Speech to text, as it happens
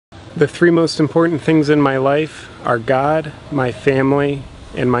The three most important things in my life are God, my family,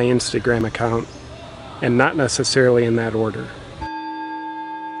 and my Instagram account, and not necessarily in that order.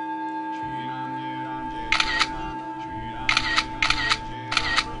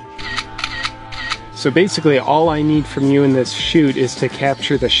 So basically all I need from you in this shoot is to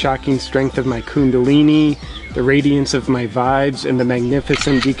capture the shocking strength of my kundalini, the radiance of my vibes, and the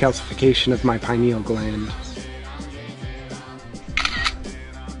magnificent decalcification of my pineal gland.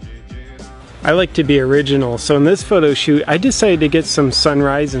 I like to be original, so in this photo shoot I decided to get some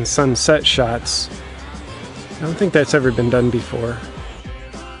sunrise and sunset shots. I don't think that's ever been done before.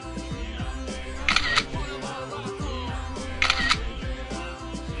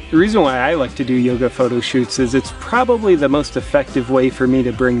 The reason why I like to do yoga photo shoots is it's probably the most effective way for me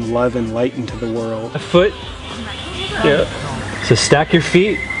to bring love and light into the world. A foot. Yeah. So stack your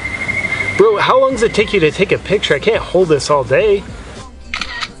feet. Bro, how long does it take you to take a picture? I can't hold this all day.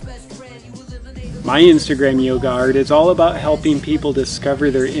 My Instagram yoga art is all about helping people discover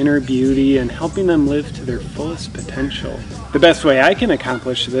their inner beauty and helping them live to their fullest potential. The best way I can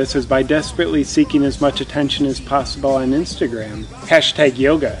accomplish this is by desperately seeking as much attention as possible on Instagram. Hashtag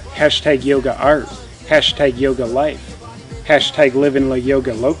yoga, hashtag yoga art, hashtag yoga life, hashtag living la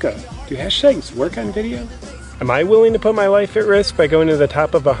yoga loca. Do hashtags work on video? Am I willing to put my life at risk by going to the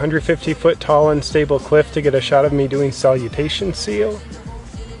top of a 150-foot tall unstable cliff to get a shot of me doing salutation seal?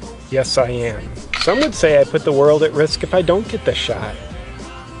 Yes, I am. Some would say I put the world at risk if I don't get the shot.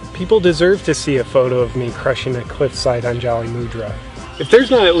 People deserve to see a photo of me crushing a cliffside on Jolly Mudra. If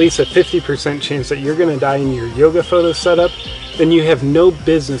there's not at least a 50% chance that you're going to die in your yoga photo setup, then you have no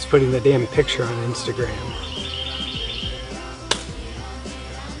business putting the damn picture on Instagram.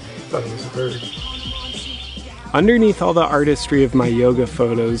 Thought it was a bird. Underneath all the artistry of my yoga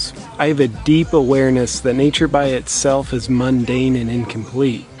photos, I have a deep awareness that nature by itself is mundane and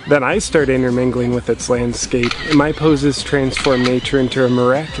incomplete. Then I start intermingling with its landscape, and my poses transform nature into a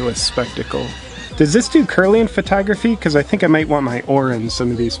miraculous spectacle. Does this do curly in photography? Because I think I might want my aura in some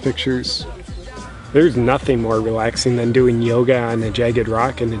of these pictures. There's nothing more relaxing than doing yoga on a jagged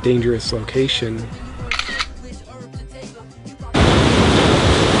rock in a dangerous location.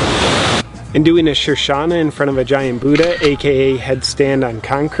 And doing a Shirshana in front of a giant Buddha, aka headstand on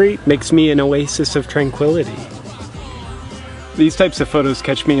concrete, makes me an oasis of tranquility. These types of photos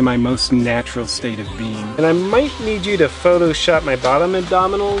catch me in my most natural state of being. And I might need you to Photoshop my bottom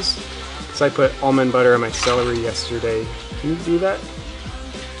abdominals, because I put almond butter on my celery yesterday. Can you do that?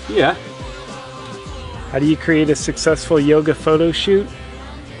 Yeah. How do you create a successful yoga photo shoot?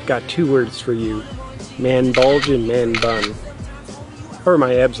 Got two words for you. Man bulge and man bun. How are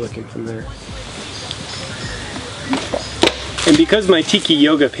my abs looking from there? And because my tiki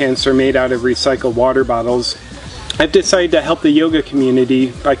yoga pants are made out of recycled water bottles, I've decided to help the yoga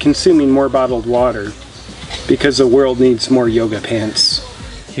community by consuming more bottled water, because the world needs more yoga pants.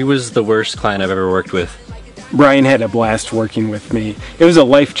 He was the worst client I've ever worked with. Brian had a blast working with me. It was a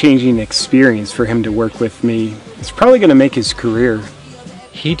life-changing experience for him to work with me. It's probably going to make his career.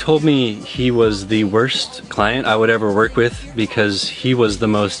 He told me he was the worst client I would ever work with because he was the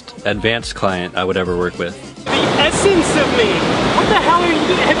most advanced client I would ever work with. The essence of me! What the hell are you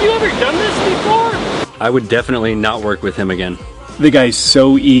doing? Have you ever done this before? I would definitely not work with him again. The guy's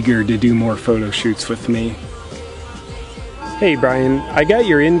so eager to do more photo shoots with me. Hey Brian, I got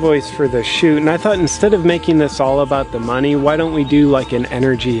your invoice for the shoot and I thought instead of making this all about the money, why don't we do like an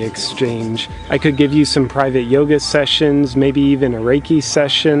energy exchange? I could give you some private yoga sessions, maybe even a Reiki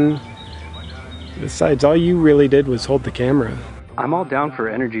session. Besides, all you really did was hold the camera. I'm all down for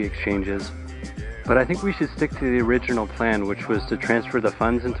energy exchanges, but I think we should stick to the original plan, which was to transfer the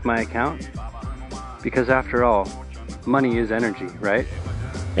funds into my account. Because after all, money is energy, right?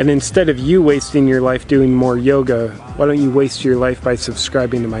 And instead of you wasting your life doing more yoga, why don't you waste your life by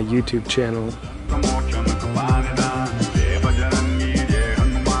subscribing to my YouTube channel?